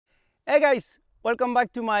Hey guys, welcome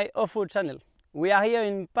back to my off-road channel. We are here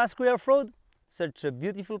in Pasquay Off-Road, such a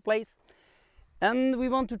beautiful place, and we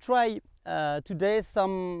want to try today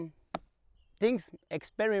some things,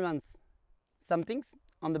 experiments, some things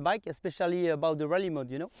on the bike, especially about the rally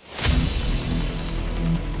mode, you know.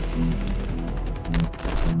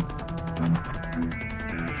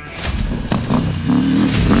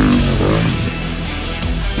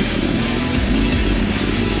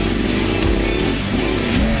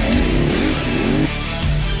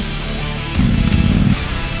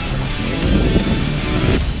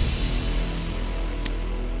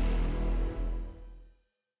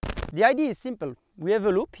 The idea is simple. We have a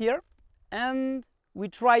loop here and we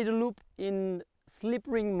try the loop in slip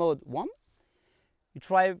ring mode 1. We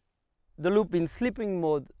try the loop in slip ring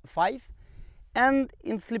mode 5 and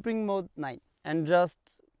in slip ring mode 9 and just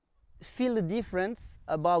feel the difference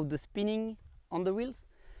about the spinning on the wheels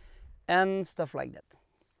and stuff like that.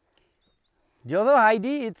 The other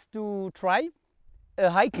idea is to try a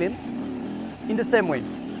high climb in the same way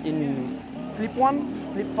in slip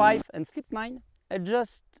 1, slip 5 and slip 9 and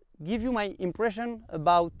just give you my impression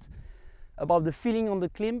about the feeling on the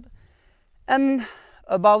climb and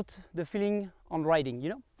about the feeling on riding, you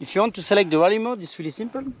know. If you want to select the rally mode, it's really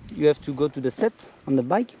simple. You have to go to the set on the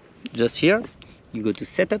bike, just here. You go to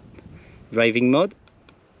setup, driving mode,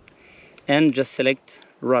 and just select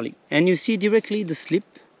rally. And you see directly the slip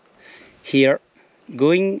here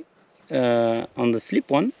going on the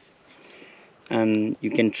slip 1. And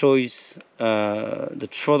you can choose the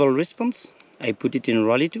throttle response. I put it in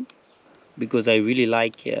rally 2 because I really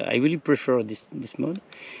like, I really prefer this mode.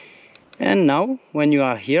 And now when you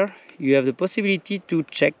are here, you have the possibility to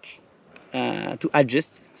check, to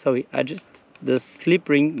adjust the slip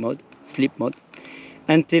ring mode, slip mode,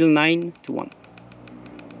 until 9 to 1.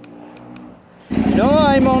 You know,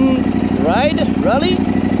 I'm on ride, rally,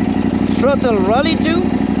 throttle rally 2,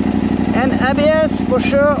 and ABS for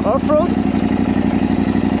sure off-road.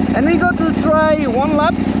 And we go to try one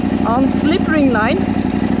lap on slip ring 9,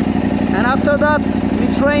 and after that we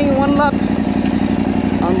train one lap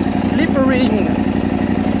on slip ring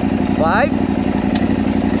 5,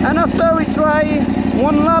 and after we try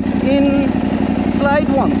one lap in slide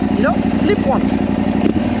 1, you know, slip 1.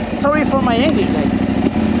 Sorry for my English, guys.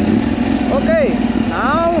 Okay,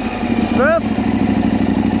 now first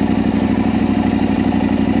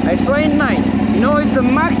I train 9. You know, it's the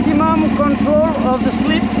maximum control of the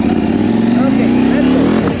slip. Okay, let's go.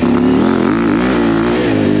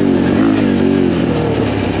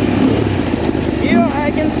 Here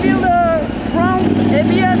I can feel the front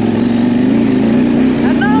ABS,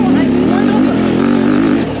 and now I feel my motor,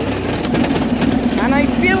 and I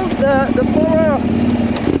feel the power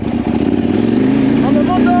on the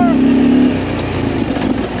motor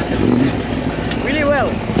really well.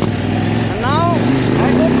 And now I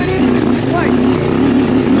open it twice.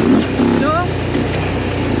 You know,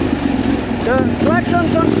 the traction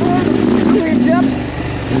control is up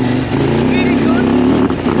really good.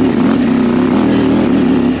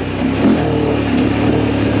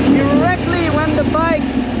 Directly when the bike,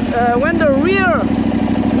 when the rear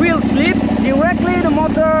wheel slip, directly the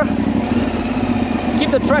motor keep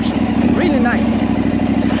the traction. Really nice.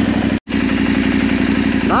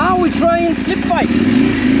 Now we try in slip 5.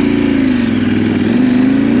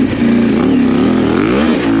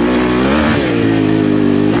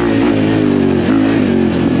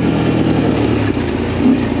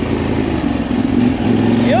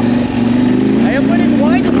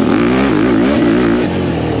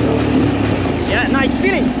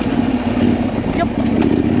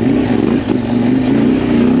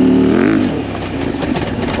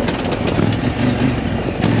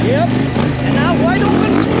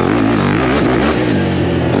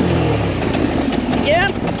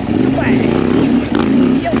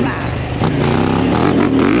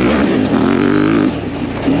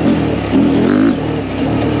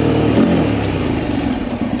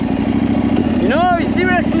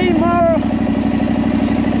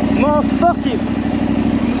 More sportive.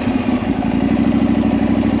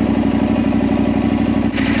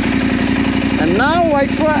 And now I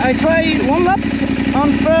try one lap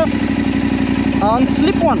on first on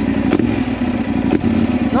slip 1.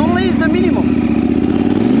 Normally it's the minimum.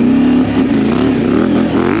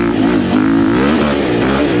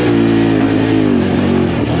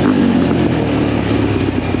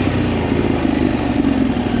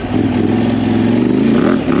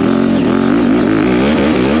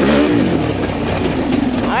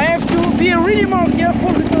 Really more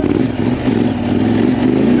careful because it's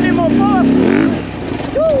really more powerful.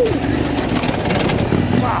 Woo!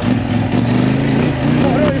 Wow!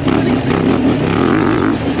 Oh, there is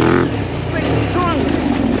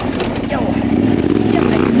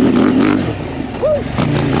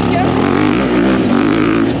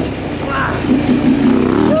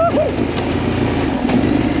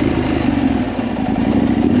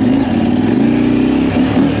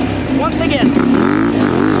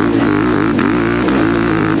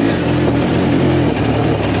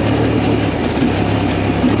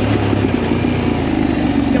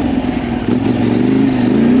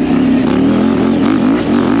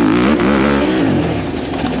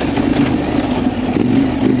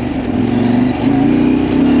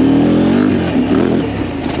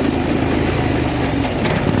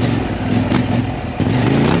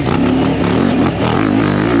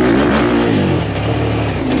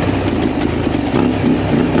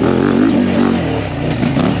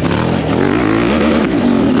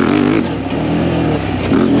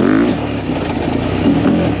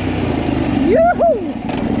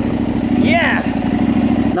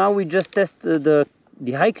now we just test the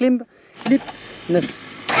high climb slip 9.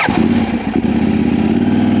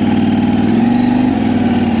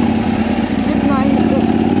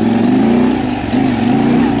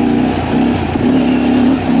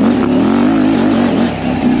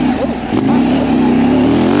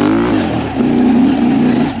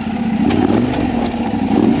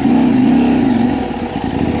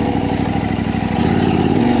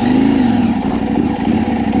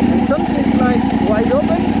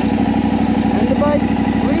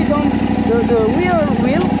 The rear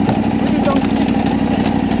wheel really don't slip.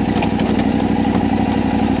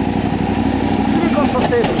 It's really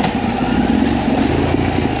comfortable.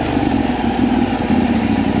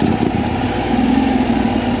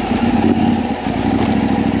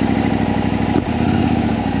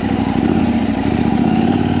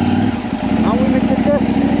 Now we make the test.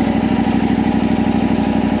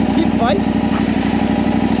 Slip 5.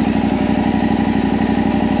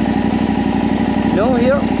 No,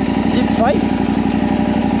 here. Slip 5.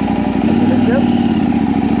 Let's go.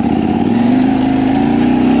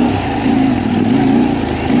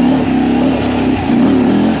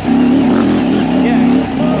 Yeah.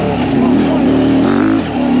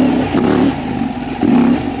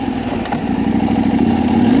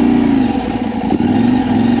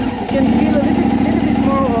 You can feel a little bit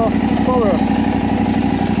more of power,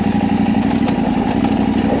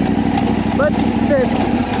 but it's safe.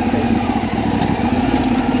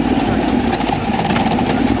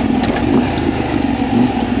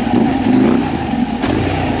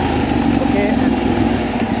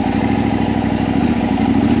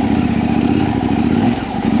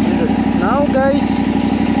 Guys,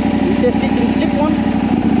 we test it in slip 1.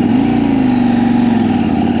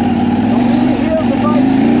 Normally here the bike.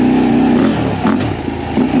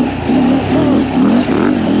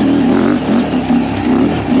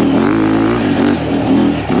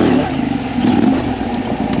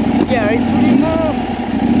 Yeah, it's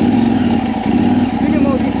really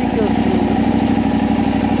more difficult to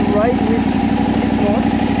ride with this mode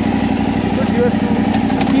because you have to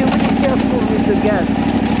be really careful with the gas,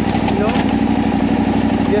 you know.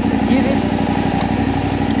 You have to give it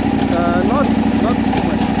not too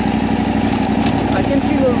much. I can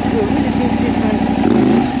feel a really big difference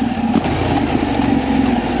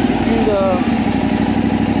between the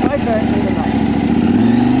 5 and the 9.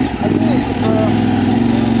 I think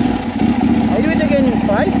I do it again in 5.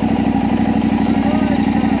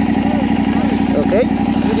 Okay,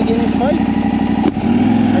 do it again in 5.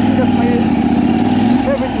 I think that's my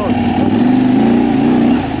favorite mode.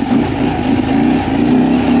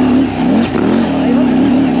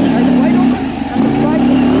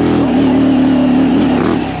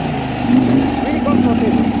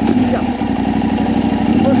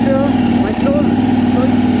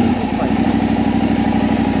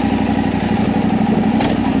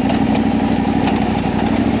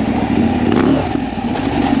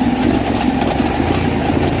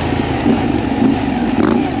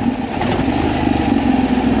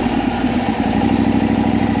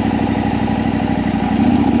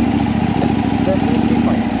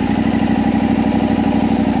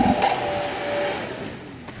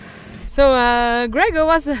 So Gregor,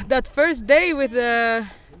 was that first day with the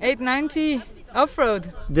 890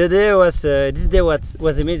 off-road? The day was this day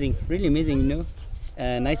was amazing, really amazing, you know.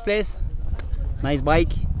 Nice place, nice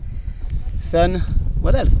bike, sun.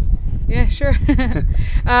 What else? Yeah, sure.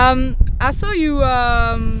 I saw you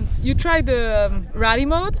you tried the rally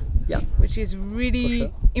mode, yeah, which is really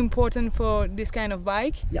sure. important for this kind of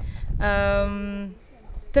bike. Yeah.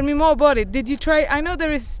 Tell me more about it. Did you try? I know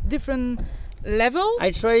there is different level.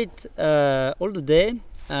 I tried all the day.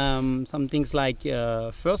 Some things like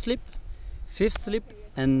first slip, 5th slip,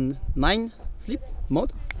 and 9 slip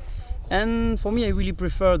mode. And for me, I really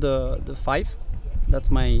prefer the 5.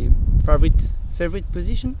 That's my favorite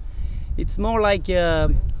position. It's more like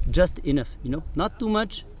just enough, you know, not too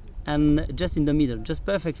much, and just in the middle, just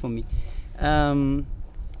perfect for me.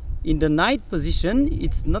 In the night position,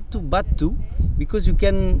 it's not too bad too, because you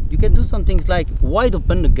can do some things like wide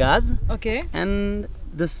open the gas. Okay. And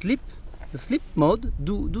the slip mode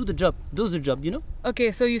does the job, you know.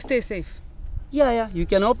 Okay, so you stay safe. Yeah, you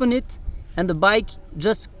can open it, and the bike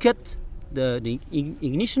just cut the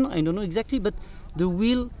ignition. I don't know exactly, but the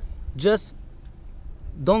wheel just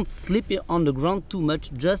don't slip on the ground too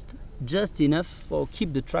much, just enough for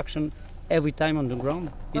keep the traction every time on the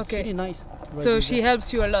ground. It's really nice. So she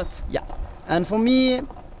helps you a lot. Yeah, and for me,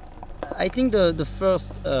 I think the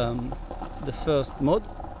first mode,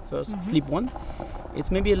 slip 1,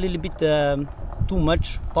 it's maybe a little bit too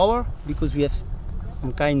much power, because we have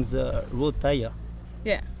some kinds road tire.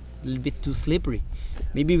 Yeah. A little bit too slippery.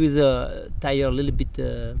 Maybe with a tire a little bit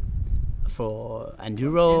for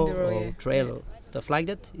enduro or yeah. trail stuff like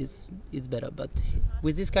that, it's better. But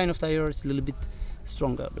with this kind of tire, it's a little bit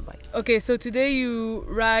stronger, the bike. Okay, so today you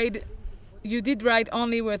did ride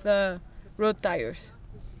only with road tires.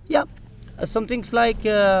 Yeah, some things like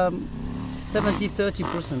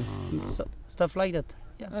 70-30%, stuff like that.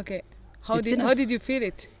 Yeah. Okay, how did you feel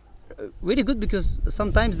it? Really good, because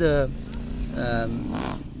sometimes the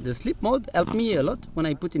slip mode helped me a lot when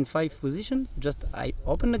I put in 5 position. Just I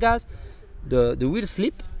open the gas, the wheel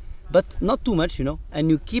slip, but not too much, you know, and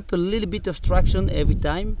you keep a little bit of traction every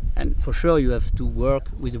time. And for sure you have to work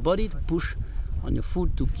with the body to push on your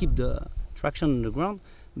foot to keep the traction on the ground.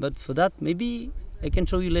 But for that, maybe I can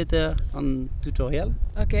show you later on tutorial.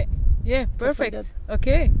 Okay, yeah, perfect. Like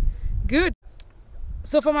okay, good.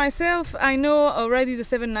 So for myself, I know already the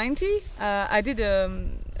 790. I did a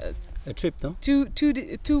trip, no? 2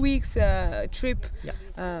 weeks trip, yeah.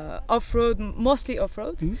 Off-road, mostly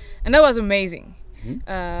off-road, mm-hmm. and that was amazing.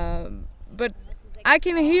 Mm-hmm. But I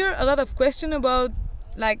can hear a lot of question about,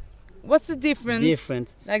 like, what's the difference?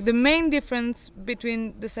 Like the main difference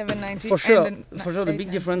between the 790 for sure, and the for sure, the big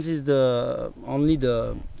difference is only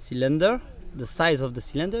the cylinder. The size of the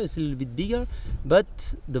cylinder is a little bit bigger,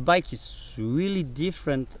 but the bike is really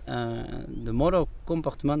different. The motor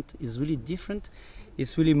compartment is really different.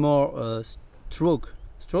 It's really more torque.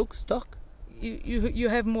 You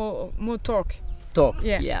have more torque. Torque,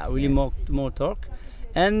 yeah, really more torque,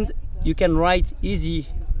 and you can ride easy.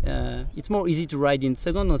 It's more easy to ride in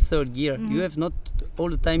second or third gear. Mm-hmm. You have not all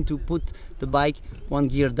the time to put the bike one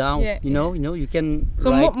gear down. You know, you can.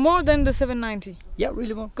 So more than the 790. Yeah,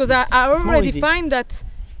 really more. Because I already find that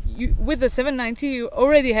with the 790 you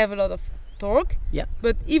already have a lot of torque. Yeah.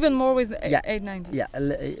 But even more with the 890. Yeah,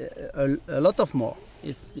 a lot of more.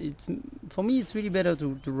 It's for me. It's really better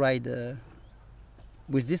to ride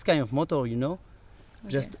with this kind of motor. You know,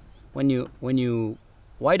 just when you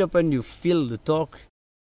wide open, you feel the torque.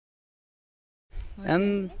 Okay.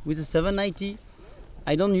 And with the 790,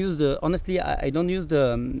 I don't use I don't use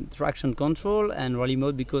the traction control and rally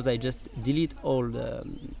mode, because I just delete all the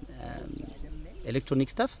electronic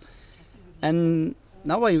stuff. And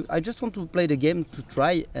now I just want to play the game, to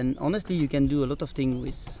try. And honestly, you can do a lot of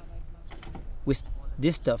things with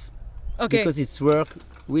this stuff. Okay. Because it's work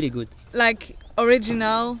really good. Like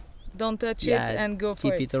original. Don't touch it and go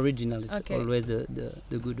for it. Keep it original. It's always the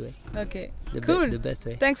good way. Okay. The cool. The best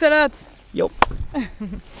way. Thanks a lot. Yo.